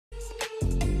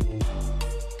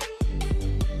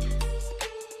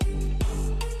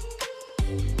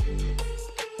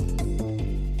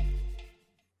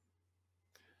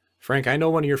Frank, I know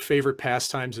one of your favorite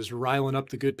pastimes is riling up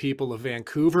the good people of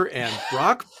Vancouver, and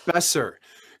Brock Boeser.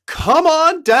 Come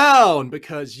on down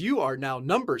because you are now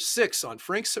number 6 on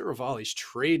Frank Seravalli's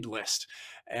trade list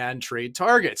and trade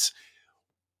targets.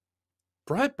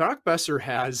 Brock Boeser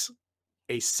has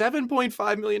a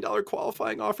 $7.5 million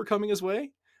qualifying offer coming his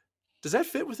way. Does that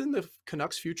fit within the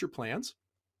Canucks' future plans?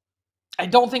 I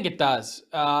don't think it does.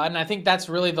 And I think that's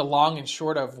really the long and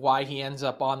short of why he ends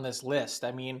up on this list.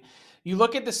 I mean, you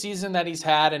look at the season that he's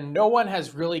had, and no one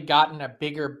has really gotten a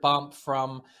bigger bump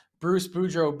from Bruce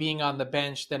Boudreau being on the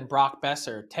bench than Brock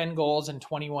Boeser. 10 goals in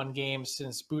 21 games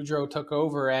since Boudreau took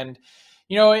over. And,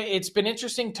 you know, it's been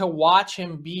interesting to watch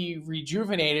him be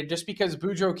rejuvenated just because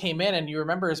Boudreau came in, and you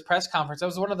remember his press conference. That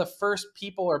was one of the first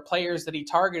people or players that he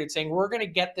targeted saying, we're going to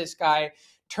get this guy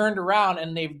turned around,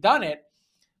 and they've done it.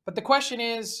 But the question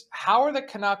is, how are the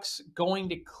Canucks going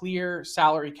to clear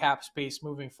salary cap space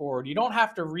moving forward? You don't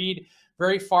have to read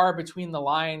very far between the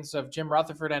lines of Jim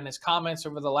Rutherford and his comments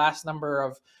over the last number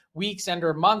of weeks and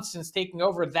or months since taking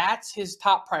over. That's his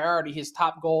top priority. His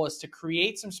top goal is to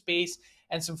create some space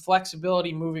and some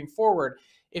flexibility moving forward.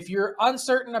 If you're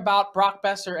uncertain about Brock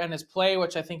Boeser and his play,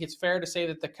 which I think it's fair to say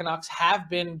that the Canucks have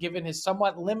been given his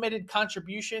somewhat limited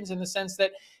contributions in the sense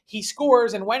that he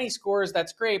scores, and when he scores,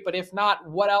 that's great. But if not,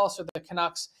 what else are the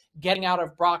Canucks getting out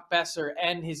of Brock Boeser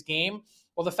and his game?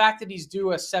 Well, the fact that he's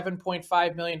due a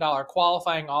 $7.5 million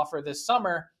qualifying offer this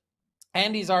summer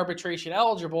and he's arbitration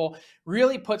eligible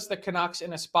really puts the Canucks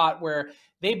in a spot where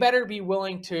they better be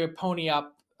willing to pony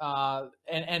up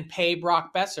and pay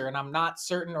Brock Boeser. And I'm not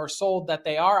certain or sold that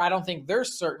they are. I don't think they're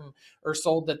certain or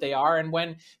sold that they are. And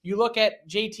when you look at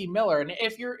JT Miller, and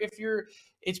if you're,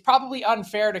 it's probably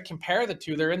unfair to compare the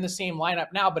two. They're in the same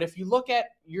lineup now. But if you look at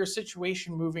your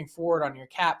situation moving forward on your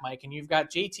cap, Mike, and you've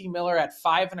got JT Miller at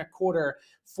 5.25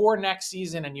 for next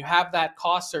season, and you have that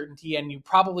cost certainty, and you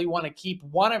probably want to keep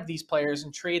one of these players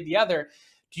and trade the other.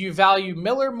 Do you value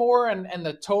Miller more and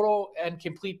the total and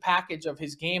complete package of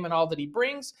his game and all that he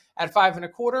brings at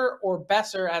 5.25, or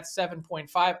Boeser at 7.5?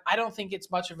 I don't think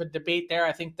it's much of a debate there.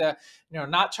 I think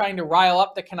not trying to rile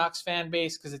up the Canucks fan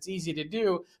base because it's easy to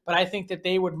do, but I think that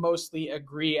they would mostly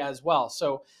agree as well.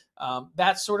 So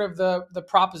that's sort of the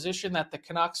proposition that the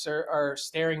Canucks are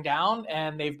staring down,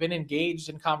 and they've been engaged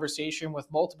in conversation with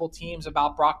multiple teams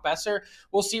about Brock Boeser.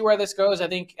 We'll see where this goes. I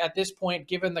think at this point,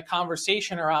 given the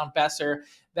conversation around Boeser,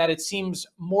 that it seems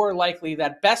more likely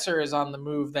that Boeser is on the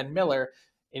move than Miller.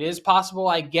 It is possible,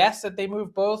 I guess, that they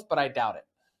move both, but I doubt it.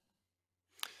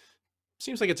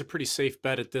 Seems like it's a pretty safe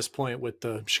bet at this point with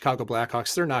the Chicago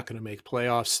Blackhawks. They're not going to make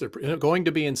playoffs. They're going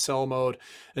to be in sell mode.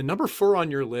 And number 4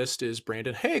 on your list is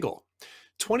Brandon Hagel,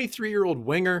 23-year-old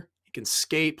winger. He can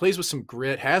skate, plays with some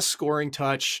grit, has scoring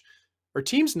touch. Are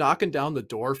teams knocking down the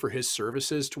door for his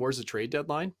services towards the trade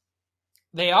deadline?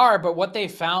 They are, but what they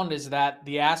found is that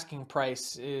the asking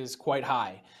price is quite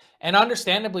high. And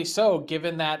understandably so,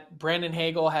 given that Brandon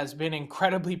Hagel has been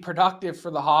incredibly productive for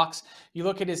the Hawks. You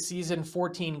look at his season,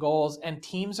 14 goals, and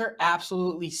teams are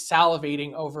absolutely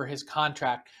salivating over his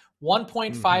contract.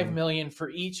 $1.5 million for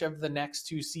each of the next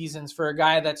 2 seasons for a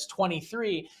guy that's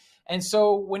 23. And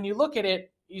so when you look at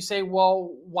it, you say,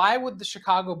 well, why would the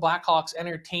Chicago Blackhawks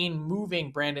entertain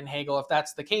moving Brandon Hagel if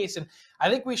that's the case? And I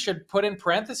think we should put in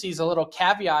parentheses a little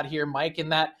caveat here, Mike, in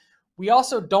that we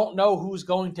also don't know who's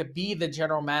going to be the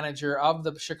general manager of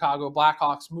the Chicago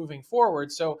Blackhawks moving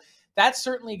forward. So that's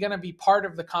certainly going to be part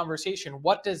of the conversation.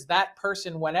 What does that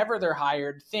person, whenever they're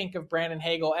hired, think of Brandon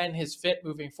Hagel and his fit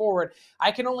moving forward?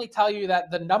 I can only tell you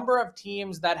that the number of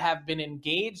teams that have been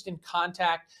engaged in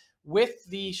contact with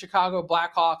the Chicago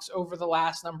Blackhawks over the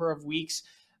last number of weeks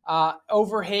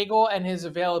over Hagel and his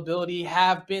availability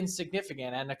have been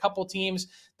significant. And a couple teams,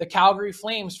 the Calgary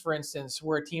Flames, for instance,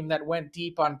 were a team that went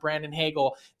deep on Brandon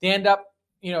Hagel. They end up,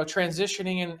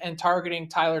 transitioning and targeting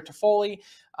Tyler Toffoli.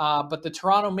 But the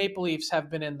Toronto Maple Leafs have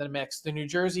been in the mix. The New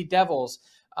Jersey Devils.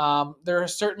 There are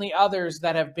certainly others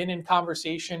that have been in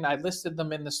conversation. I listed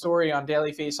them in the story on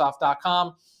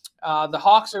dailyfaceoff.com. The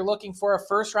Hawks are looking for a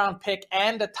first-round pick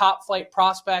and a top-flight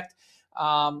prospect.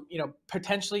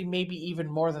 Potentially maybe even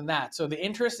more than that. So the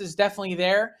interest is definitely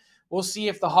there. We'll see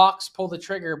if the Hawks pull the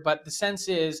trigger, but the sense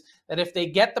is that if they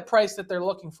get the price that they're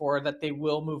looking for, that they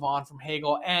will move on from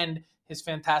Hagel and his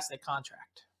fantastic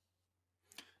contract.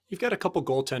 You've got a couple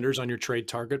goaltenders on your trade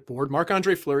target board.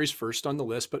 Marc-Andre Fleury's first on the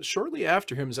list, but shortly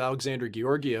after him is Alexander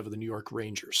Georgiev of the New York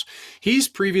Rangers. He's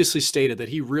previously stated that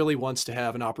he really wants to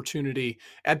have an opportunity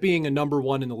at being a number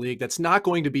 1 in the league. That's not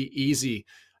going to be easy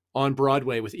on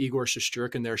Broadway with Igor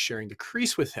Shesterkin there sharing the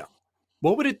crease with him.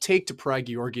 What would it take to pry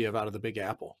Georgiev out of the Big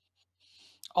Apple?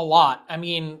 A lot. I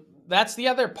mean, that's the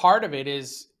other part of it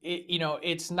is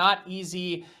it's not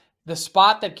easy the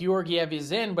spot that Georgiev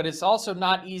is in, but it's also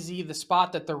not easy the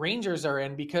spot that the Rangers are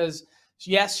in, because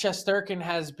yes, Shesterkin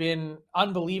has been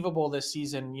unbelievable this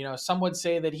season. Some would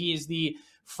say that he's the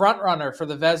front runner for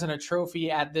the Vezina Trophy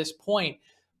at this point.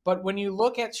 But when you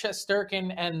look at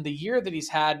Shesterkin and the year that he's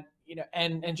had,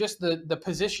 and just the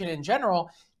position in general,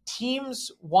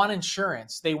 teams want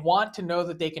insurance. They want to know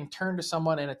that they can turn to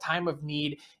someone in a time of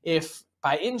need if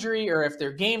by injury or if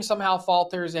their game somehow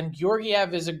falters. And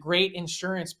Georgiev is a great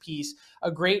insurance piece,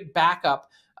 a great backup,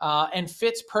 and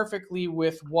fits perfectly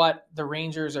with what the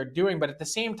Rangers are doing. But at the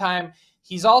same time,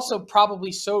 he's also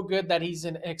probably so good that he's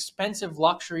an expensive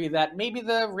luxury that maybe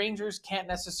the Rangers can't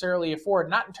necessarily afford,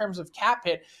 not in terms of cap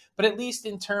hit, but at least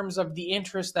in terms of the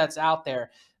interest that's out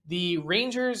there. The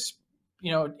Rangers,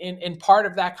 in part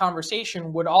of that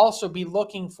conversation, would also be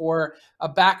looking for a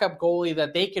backup goalie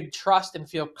that they could trust and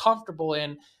feel comfortable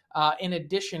in. In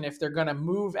addition, if they're going to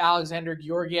move Alexander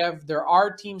Georgiev, there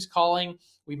are teams calling.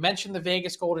 We mentioned the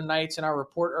Vegas Golden Knights in our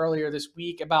report earlier this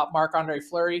week about Marc-Andre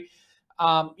Fleury.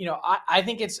 I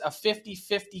think it's a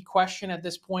 50-50 question at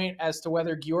this point as to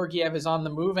whether Georgiev is on the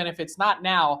move. And if it's not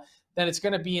now, then it's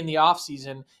going to be in the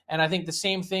offseason. And I think the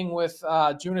same thing with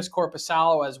Joonas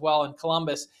Korpisalo as well in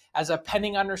Columbus. As a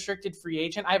pending unrestricted free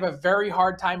agent, I have a very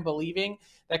hard time believing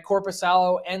that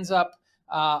Korpisalo ends up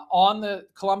on the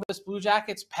Columbus Blue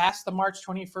Jackets past the March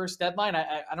 21st deadline.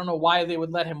 I don't know why they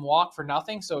would let him walk for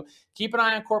nothing. So keep an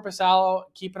eye on Korpisalo,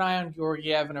 keep an eye on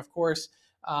Georgiev, and of course,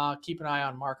 keep an eye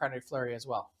on Marc-Andre Fleury as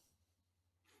well.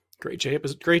 Great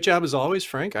job as always,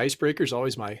 Frank. Icebreaker is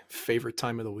always my favorite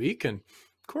time of the week. And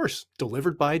of course,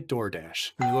 delivered by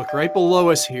DoorDash. When you look right below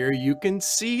us here, you can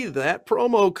see that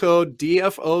promo code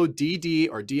DFODD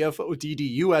or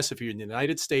DFODDUS if you're in the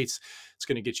United States. It's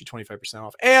going to get you 25%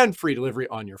 off and free delivery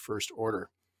on your first order.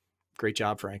 Great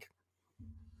job, Frank.